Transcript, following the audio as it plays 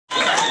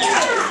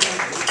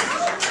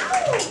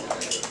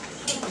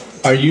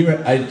Are we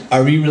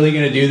really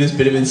going to do this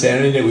bit of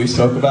insanity that we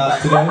spoke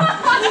about today?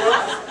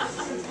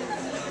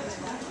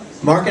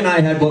 Mark and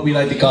I had what we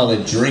like to call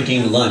a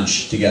drinking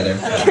lunch together.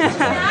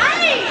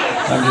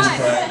 I'm just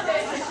playing.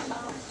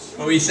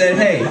 But we said,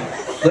 hey,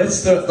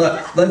 let's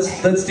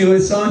do a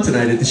song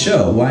tonight at the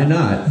show. Why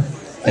not?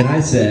 And I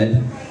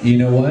said, you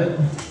know what?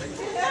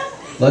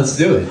 Let's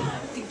do it.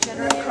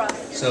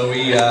 So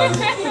we're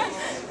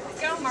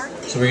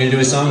gonna do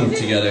a song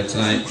together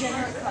tonight.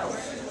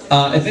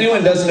 If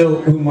anyone doesn't know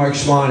who Mark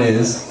Schwahn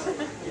is,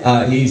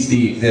 he's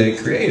the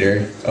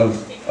creator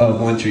of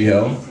One Tree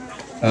Hill,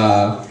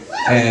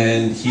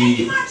 and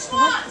he's just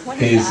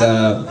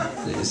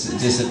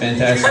a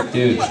fantastic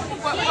dude.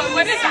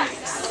 What is that?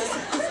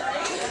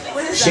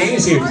 Shane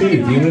is here too.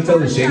 Do you want to tell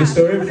the Shayna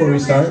story before we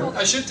start?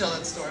 I should tell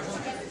that story.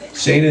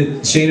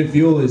 Shayna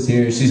Fuel is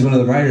here. She's one of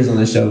the writers on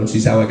the show, and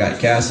she's how I got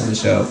cast on the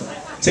show.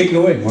 Take it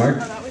away,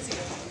 Mark.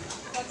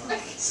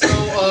 So,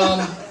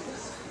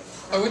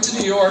 I went to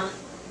New York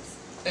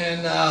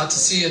and to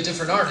see a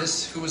different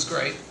artist who was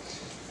great.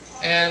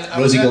 And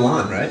Rosie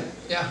Galan, right?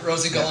 Yeah,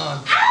 Rosie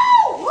Galan.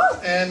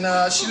 And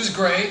she was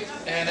great.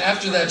 And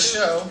after that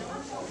show,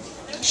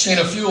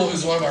 Shayna Fuel,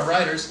 who's one of our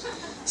writers,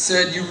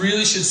 said, you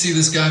really should see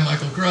this guy,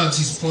 Michael Grubbs.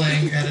 He's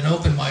playing at an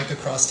open mic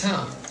across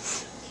town.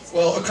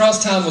 Well,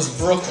 across town was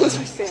Brooklyn.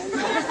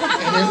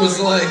 And it was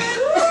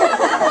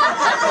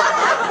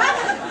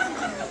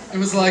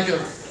like a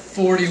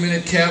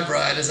 40-minute cab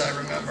ride, as I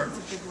remember.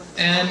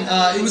 And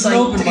it was an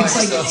open mic.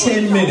 It's like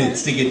 10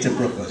 minutes to get to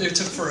Brooklyn. It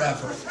took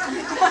forever.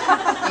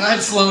 And I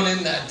had flown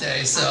in that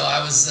day, so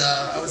I was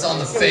on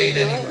the fade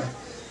anyway.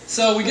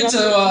 So we get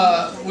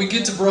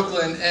to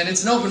Brooklyn, and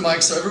it's an open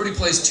mic, so everybody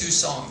plays 2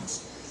 songs.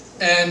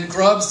 And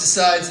Grubbs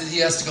decides that he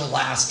has to go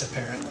last,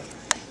 apparently.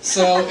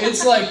 So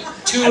it's like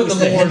 2 in the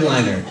morning.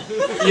 Headliner.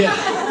 Yeah,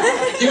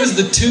 he was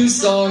the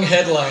 2-song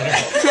headliner.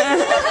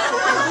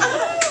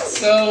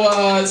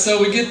 So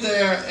we get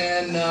there,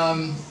 and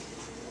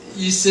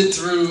you sit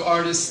through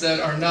artists that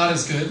are not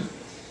as good,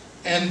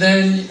 and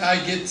then I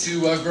get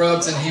to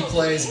Grubbs, and he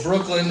plays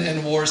Brooklyn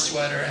and War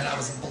Sweater, and I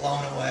was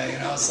blown away.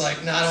 And I was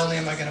like, not only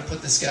am I going to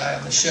put this guy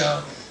on the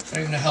show, I'm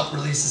going to help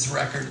release his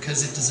record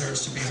because it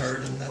deserves to be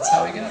heard, and that's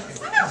how he got here.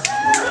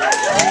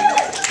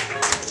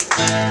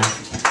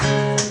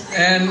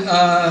 And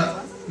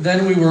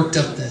then we worked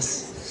up this.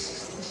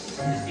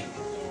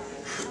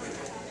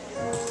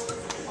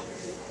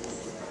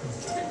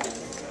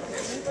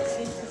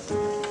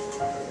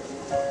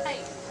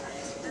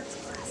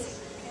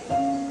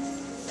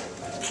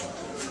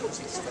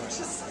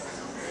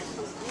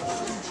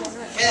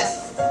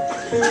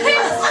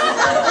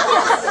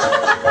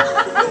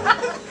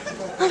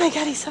 Oh my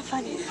god, he's so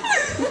funny.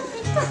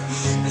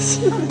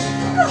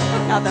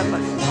 Not that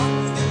funny.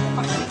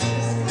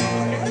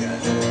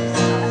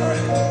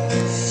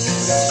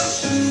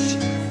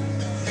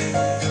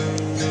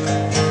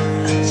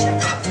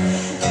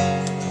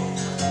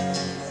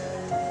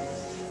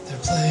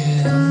 They're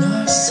playing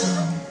our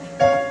song.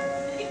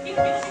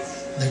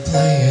 They're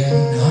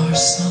playing our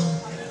song.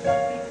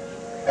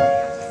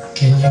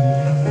 Can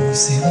you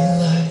see the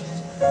light?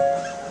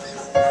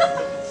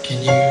 Can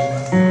you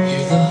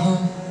hear the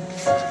hum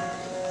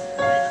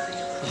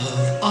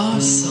of our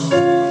song?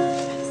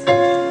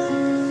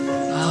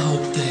 I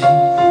hope they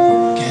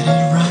get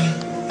it right.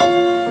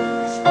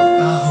 I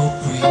hope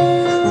we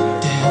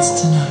dance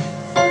tonight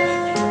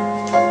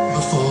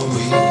before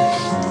we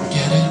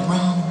get it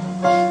wrong.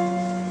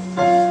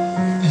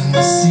 In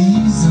the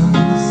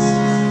seasons,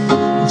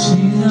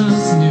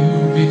 Jesus knew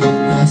me the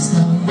best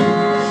of,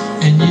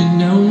 and you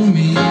know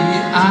me, I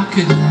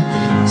could not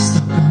be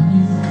stuck on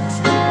you.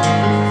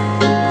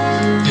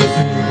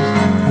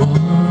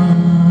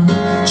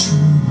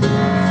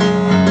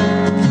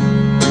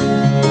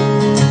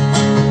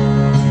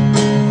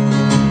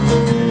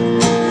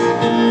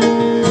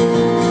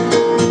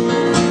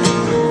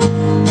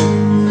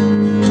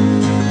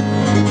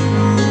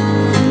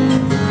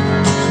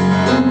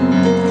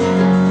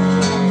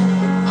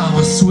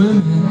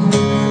 Swimming,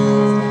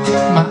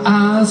 my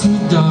eyes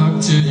were dark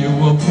till you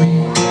woke me,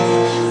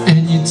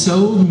 and you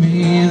told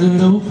me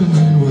that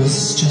opening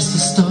was just a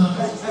start.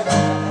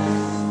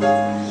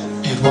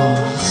 It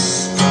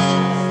was.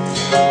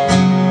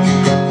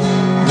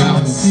 Now I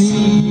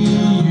see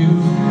you,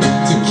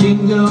 to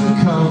kingdom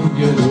come,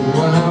 you're the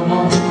one I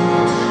want.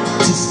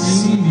 Just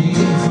see me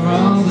for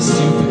all the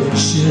stupid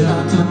shit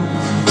I've done.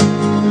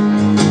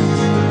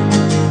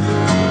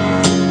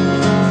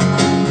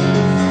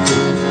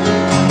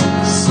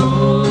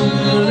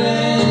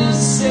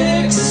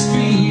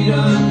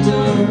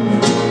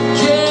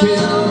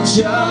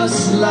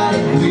 Just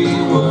like we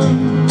were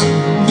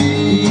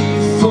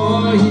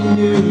before you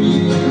knew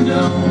you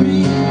know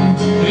me,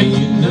 and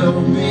you know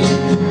me.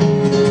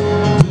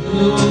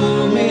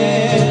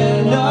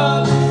 Blooming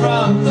up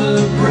from the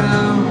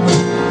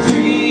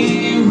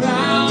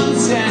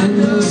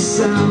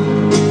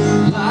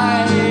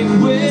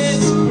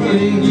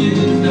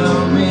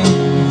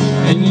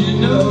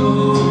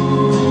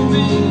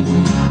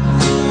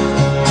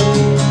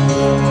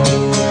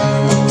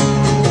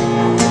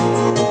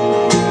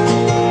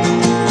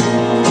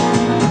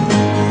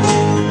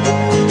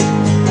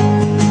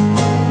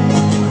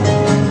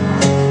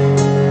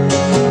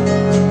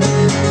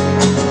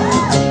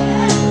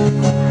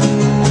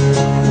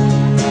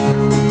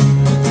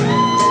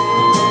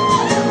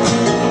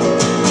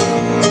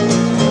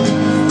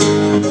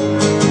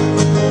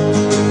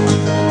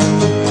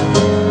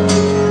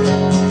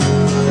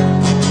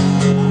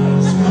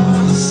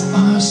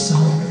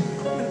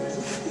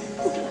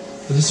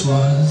This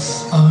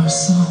was our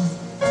song.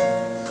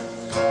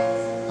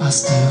 I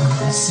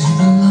still see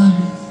the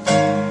light.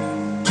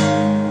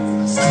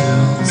 I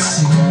still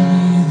see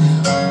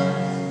them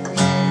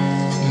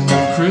in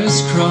the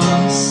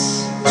crisscross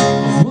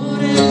of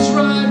what is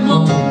right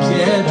won't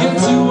get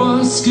to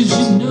us. 'Cause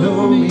you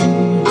know me,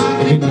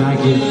 I could not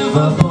give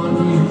up on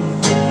you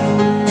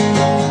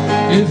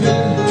if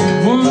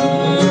it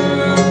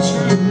weren't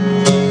true.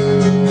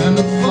 And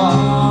the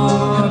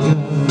fog of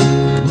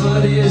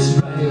what is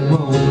right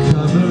won't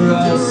cover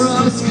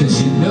us. 'Cause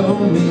you know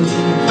me,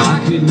 I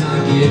could not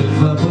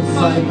give up a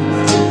fight.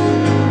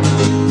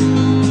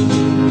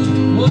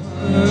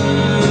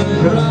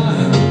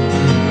 Right.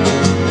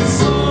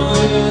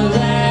 Soil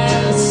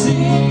that's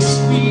 6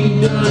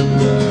 feet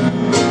under,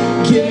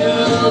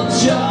 killed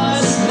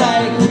just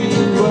like we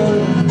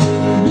were.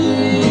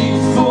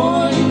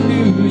 Before you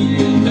knew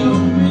you know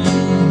me,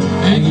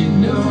 and you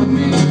know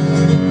me.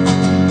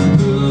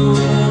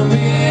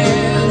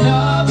 Booming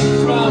up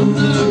from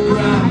the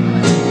ground,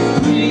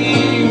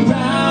 3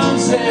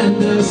 rounds and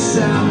the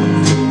sound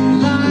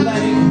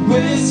like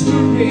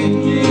whispering,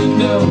 you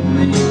know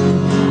me,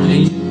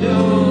 and you know.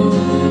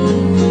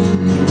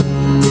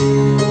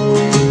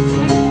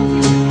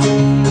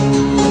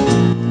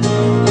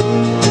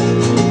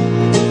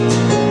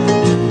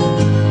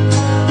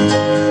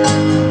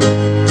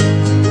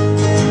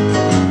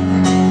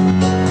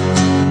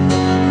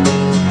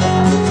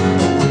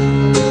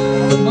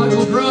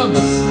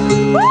 Grubbs.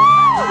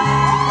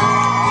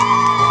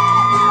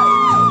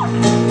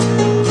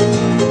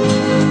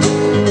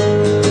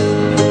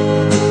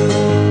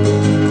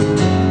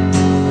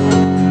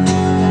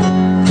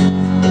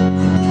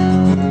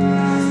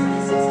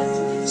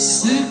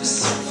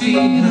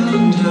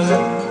 Under,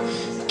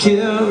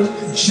 killed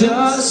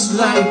just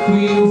like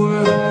we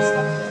were.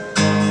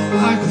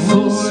 Like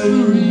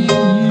whispering,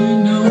 you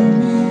know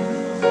me,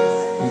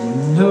 you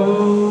know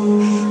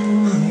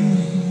me.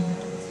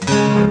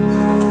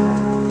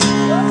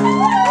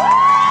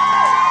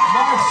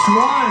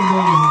 Schwahn,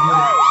 ladies and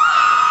gentlemen.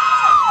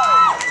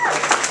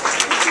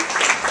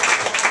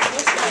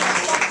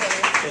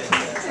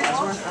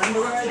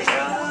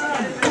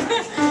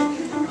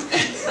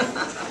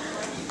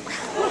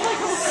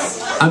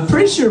 I'm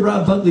pretty sure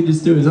Rob Buckley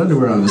just threw his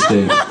underwear on the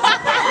stage.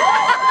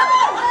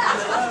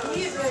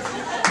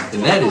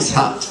 And that is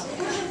hot.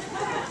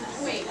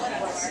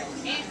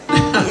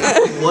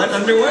 What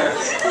underwear?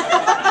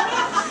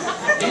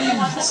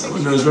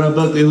 Someone knows Rob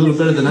Buckley a little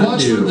better than I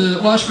do.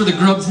 Watch for the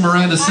Grubbs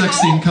Miranda sex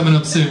scene coming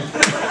up soon.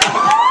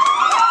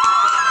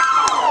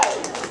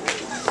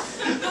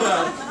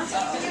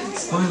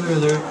 Spoiler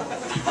alert.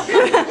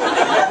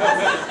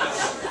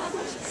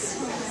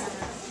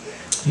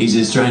 He's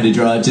just trying to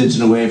draw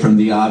attention away from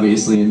the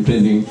obviously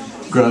impending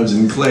Grubbs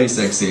and Clay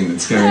sex scene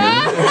that's going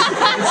on.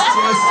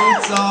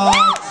 It's all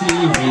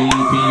TV,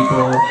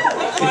 people.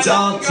 It's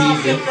all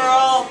TV.